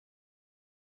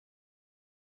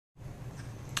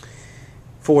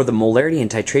For the Molarity and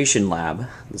Titration lab,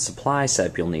 the supply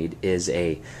setup you'll need is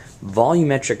a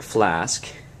volumetric flask,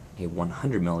 a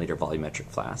 100 milliliter volumetric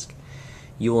flask.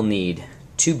 You will need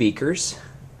 2 beakers,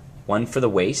 one for the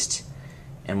waste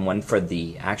and one for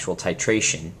the actual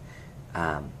titration.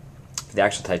 For the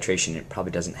actual titration, it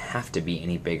probably doesn't have to be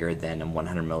any bigger than a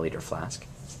 100 milliliter flask.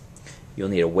 You'll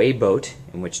need a weigh boat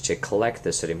in which to collect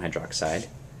the sodium hydroxide,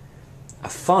 a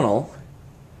funnel,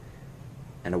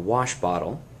 and a wash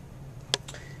bottle.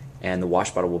 And the wash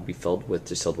bottle will be filled with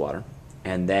distilled water.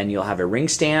 And then you'll have a ring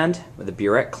stand with a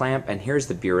burette clamp, and here's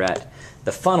the burette.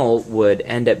 The funnel would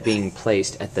end up being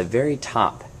placed at the very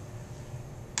top.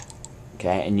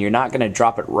 Okay, and you're not going to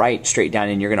drop it right straight down,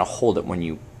 and you're going to hold it when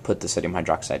you put the sodium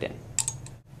hydroxide in.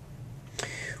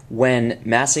 When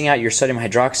massing out your sodium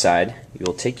hydroxide, you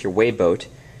will take your weigh boat,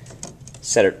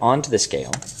 set it onto the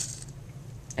scale,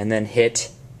 and then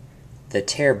hit the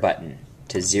tare button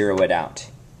to zero it out.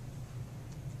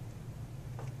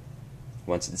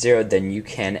 Once it's zeroed, then you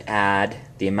can add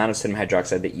the amount of sodium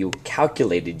hydroxide that you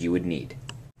calculated you would need.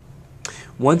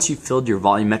 Once you've filled your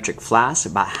volumetric flask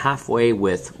about halfway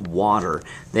with water,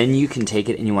 then you can take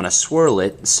it and you want to swirl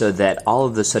it so that all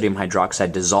of the sodium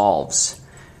hydroxide dissolves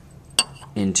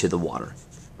into the water.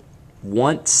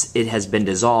 Once it has been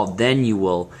dissolved, then you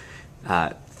will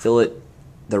fill it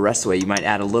the rest of the way. You might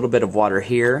add a little bit of water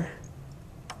here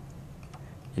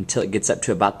until it gets up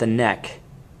to about the neck.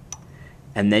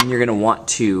 And then you're going to want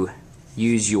to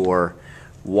use your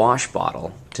wash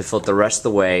bottle to fill it the rest of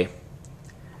the way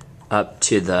up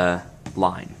to the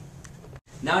line.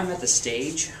 Now I'm at the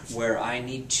stage where I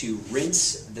need to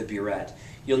rinse the burette.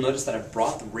 You'll notice that I've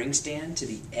brought the ring stand to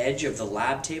the edge of the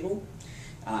lab table,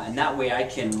 and that way I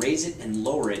can raise it and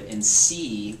lower it and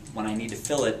see when I need to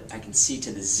fill it. I can see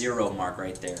to the 0 mark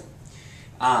right there.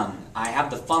 I have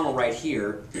the funnel right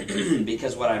here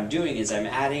because what I'm doing is I'm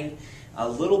adding a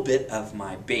little bit of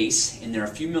my base in there, a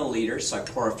few milliliters. So I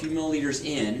pour a few milliliters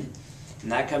in,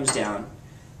 and that comes down.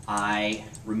 I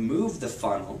remove the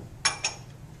funnel,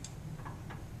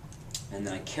 and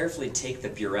then I carefully take the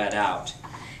burette out.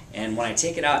 And when I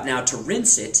take it out now to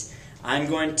rinse it, I'm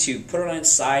going to put it on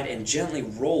its side and gently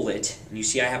roll it. And you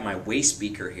see I have my waste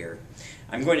beaker here.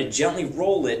 I'm going to gently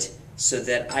roll it so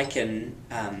that I can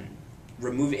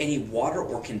remove any water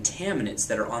or contaminants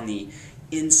that are on the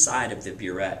inside of the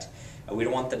burette. We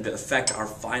don't want them to affect our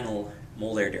final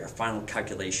molarity, our final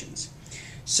calculations.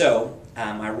 So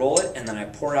I roll it and then I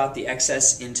pour out the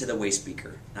excess into the waste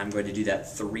beaker. I'm going to do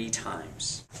that 3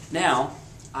 times. Now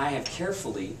I have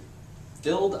carefully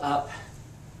filled up,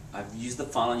 I've used the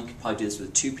funnel, you could probably do this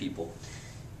with 2 people,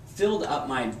 filled up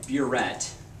my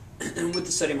burette with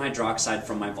the sodium hydroxide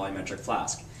from my volumetric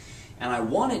flask. And I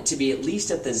want it to be at least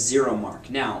at the 0 mark.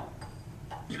 Now,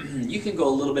 you can go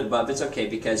a little bit above, it's okay,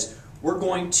 because we're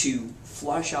going to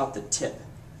flush out the tip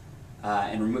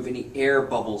and remove any air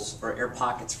bubbles or air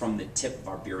pockets from the tip of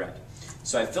our burette.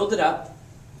 So I filled it up,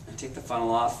 I take the funnel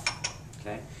off,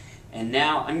 okay, and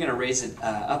now I'm going to raise it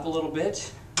up a little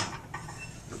bit,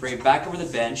 bring it back over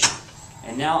the bench,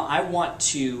 and now I want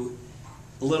to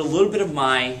let a little bit of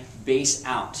my base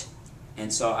out.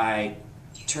 And so I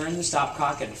turn the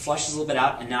stopcock and it flushes a little bit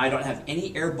out, and now I don't have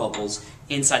any air bubbles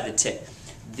inside the tip.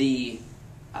 The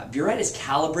burette is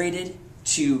calibrated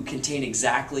to contain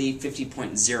exactly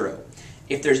 50.0.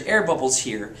 If there's air bubbles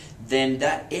here, then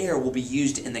that air will be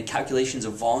used in the calculations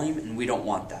of volume, and we don't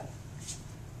want that.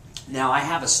 Now I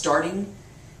have a starting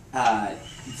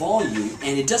volume,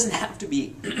 and it doesn't have to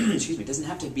be excuse me, it doesn't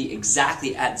have to be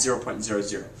exactly at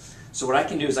 0.00. So what I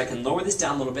can do is I can lower this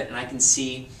down a little bit, and I can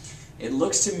see, it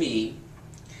looks to me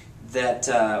that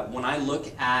when I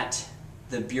look at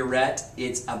the burette,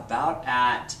 it's about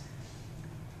at,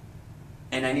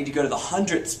 and I need to go to the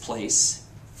 100th place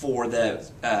for the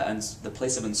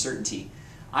place of uncertainty.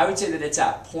 I would say that it's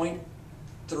at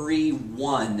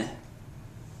 0.31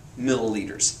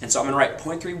 milliliters. And so I'm going to write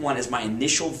 0.31 as my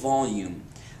initial volume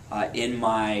in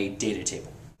my data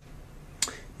table.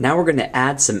 Now we're going to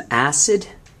add some acid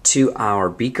to our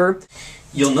beaker.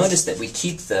 You'll notice that we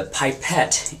keep the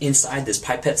pipette inside this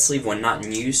pipette sleeve when not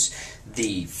in use.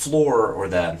 The floor or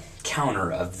the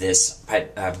counter of this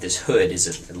hood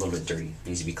is a little bit dirty. It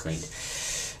needs to be cleaned.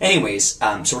 Anyways,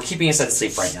 so we're keeping it inside the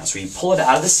sleeve right now. So you pull it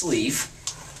out of the sleeve,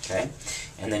 okay,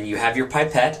 and then you have your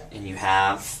pipette and you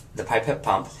have the pipette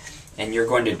pump, and you're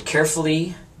going to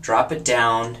carefully drop it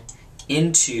down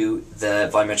into the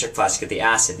volumetric flask of the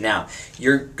acid. Now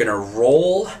you're going to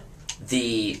roll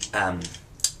the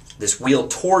this wheel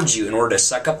towards you in order to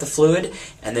suck up the fluid,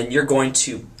 and then you're going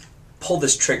to pull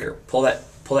this trigger, pull that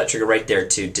trigger right there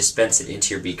to dispense it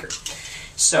into your beaker.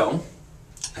 So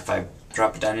if I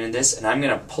drop it down into this, and I'm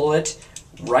going to pull it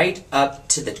right up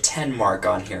to the 10 mark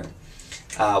on here.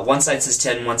 One side says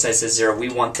 10, one side says 0. We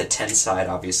want the 10 side,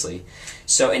 obviously.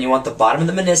 So, and you want the bottom of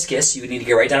the meniscus. You would need to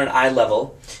get right down at eye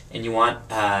level, and you want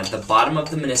the bottom of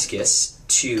the meniscus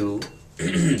to,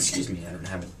 excuse me, I don't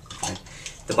have it. Okay.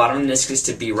 The bottom of the meniscus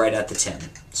to be right at the 10.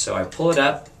 So I pull it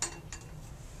up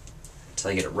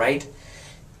until I get it right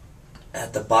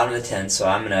at the bottom of the 10. So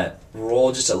I'm going to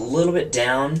roll just a little bit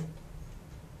down.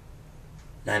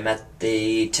 And I'm at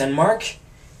the 10 mark,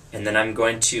 and then I'm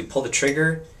going to pull the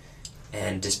trigger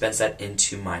and dispense that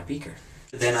into my beaker.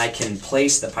 Then I can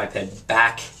place the pipette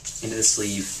back into the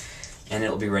sleeve, and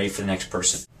it'll be ready for the next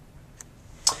person.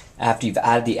 After you've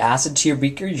added the acid to your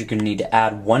beaker, you're going to need to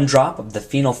add 1 drop of the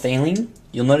phenolphthalein.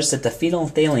 You'll notice that the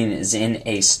phenolphthalein is in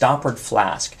a stoppered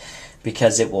flask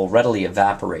because it will readily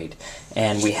evaporate.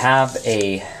 And we have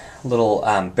a little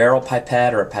barrel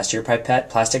pipette or a Pasteur pipette,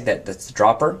 plastic, that's the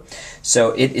dropper.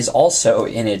 So it is also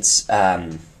in its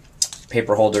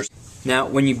paper holder. Now,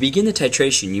 when you begin the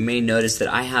titration, you may notice that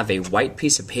I have a white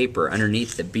piece of paper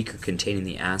underneath the beaker containing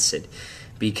the acid,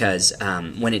 because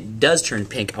when it does turn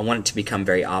pink, I want it to become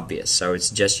very obvious, so I would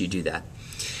suggest you do that.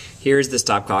 Here's the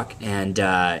stopcock, and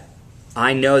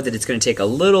I know that it's going to take a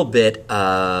little bit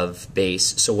of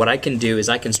base, so what I can do is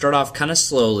I can start off kind of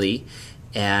slowly,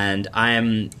 and I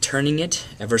am turning it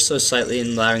ever so slightly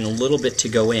and allowing a little bit to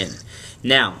go in.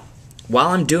 Now, while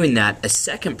I'm doing that, a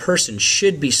second person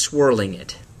should be swirling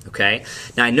it. Okay.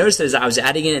 Now I noticed that as I was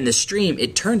adding it in the stream,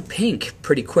 it turned pink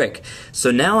pretty quick.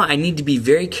 So now I need to be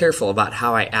very careful about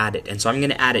how I add it. And so I'm going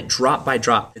to add it drop by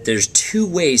drop. There's 2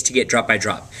 ways to get drop by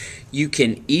drop. You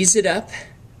can ease it up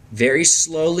very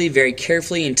slowly, very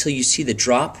carefully until you see the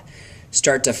drop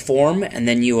start to form, and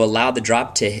then you allow the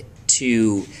drop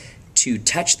to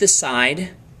touch the side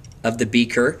of the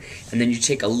beaker, and then you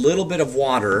take a little bit of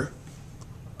water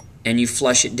and you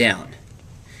flush it down.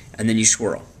 And then you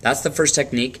swirl. That's the first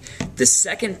technique. The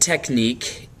second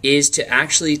technique is to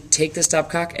actually take the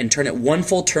stopcock and turn it 1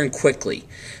 full turn quickly.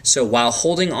 So while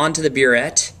holding onto the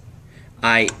burette,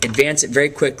 I advance it very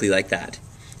quickly like that.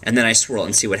 And then I swirl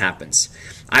and see what happens.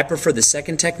 I prefer the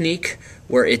second technique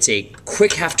where it's a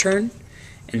quick half turn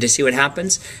and to see what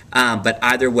happens, but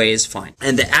either way is fine.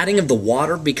 And the adding of the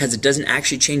water, because it doesn't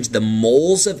actually change the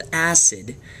moles of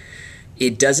acid,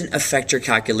 it doesn't affect your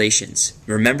calculations.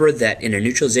 Remember that in a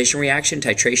neutralization reaction,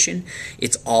 titration,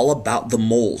 it's all about the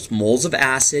moles. Moles of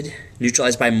acid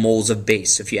neutralized by moles of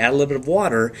base. So if you add a little bit of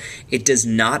water, it does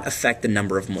not affect the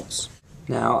number of moles.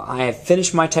 Now I have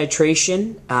finished my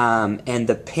titration, and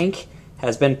the pink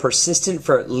has been persistent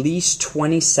for at least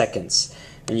 20 seconds.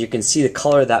 And you can see the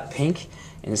color of that pink,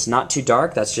 and it's not too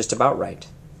dark. That's just about right.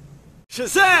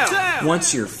 Shazam!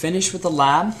 Once you're finished with the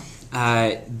lab,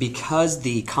 because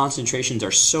the concentrations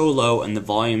are so low and the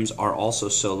volumes are also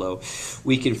so low,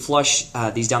 we can flush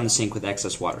these down the sink with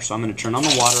excess water. So I'm going to turn on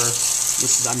the water. I'm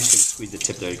just going to squeeze the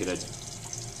tip there to get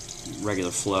a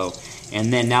regular flow.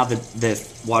 And then now that the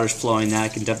water's flowing, now I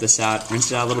can dump this out,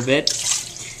 rinse it out a little bit.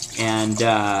 And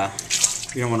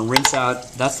you're going to want to rinse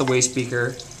out. That's the waste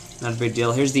beaker. Not a big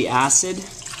deal. Here's the acid.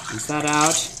 Rinse that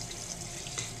out.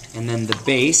 And then the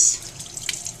base.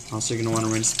 Also, you're going to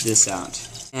want to rinse this out.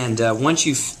 And once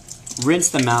you've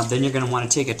rinsed them out, then you're going to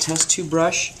want to take a test tube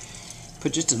brush,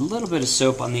 put just a little bit of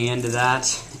soap on the end of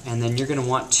that, and then you're going to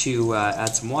want to add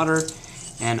some water,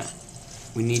 and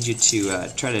we need you to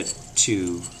try to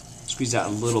squeeze out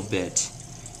a little bit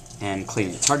and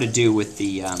clean it. It's hard to do with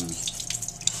the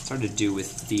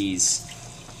these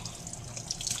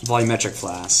volumetric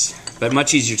flasks, but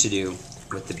much easier to do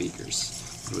with the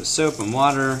beakers. With soap and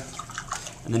water,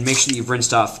 and then make sure that you've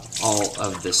rinsed off all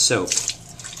of the soap.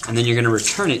 And then you're going to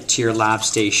return it to your lab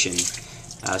station,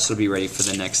 so it'll be ready for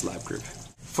the next lab group.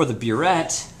 For the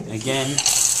burette, again,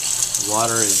 the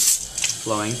water is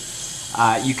flowing.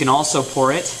 You can also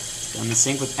pour it down the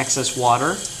sink with excess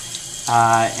water,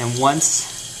 and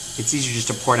once it's easier just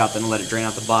to pour it out than let it drain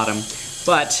out the bottom.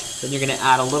 But then you're going to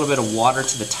add a little bit of water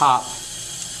to the top.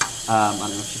 I don't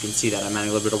know if you can see that. I'm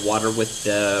adding a little bit of water with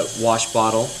the wash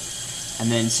bottle,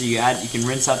 and then so you can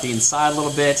rinse out the inside a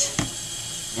little bit.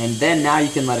 And then now you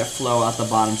can let it flow out the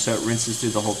bottom so it rinses through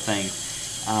the whole thing.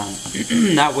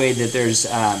 That way that there's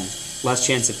less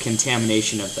chance of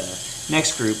contamination of the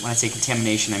next group. When I say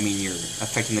contamination, I mean you're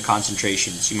affecting the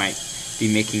concentrations. You might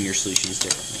be making your solutions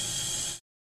differently.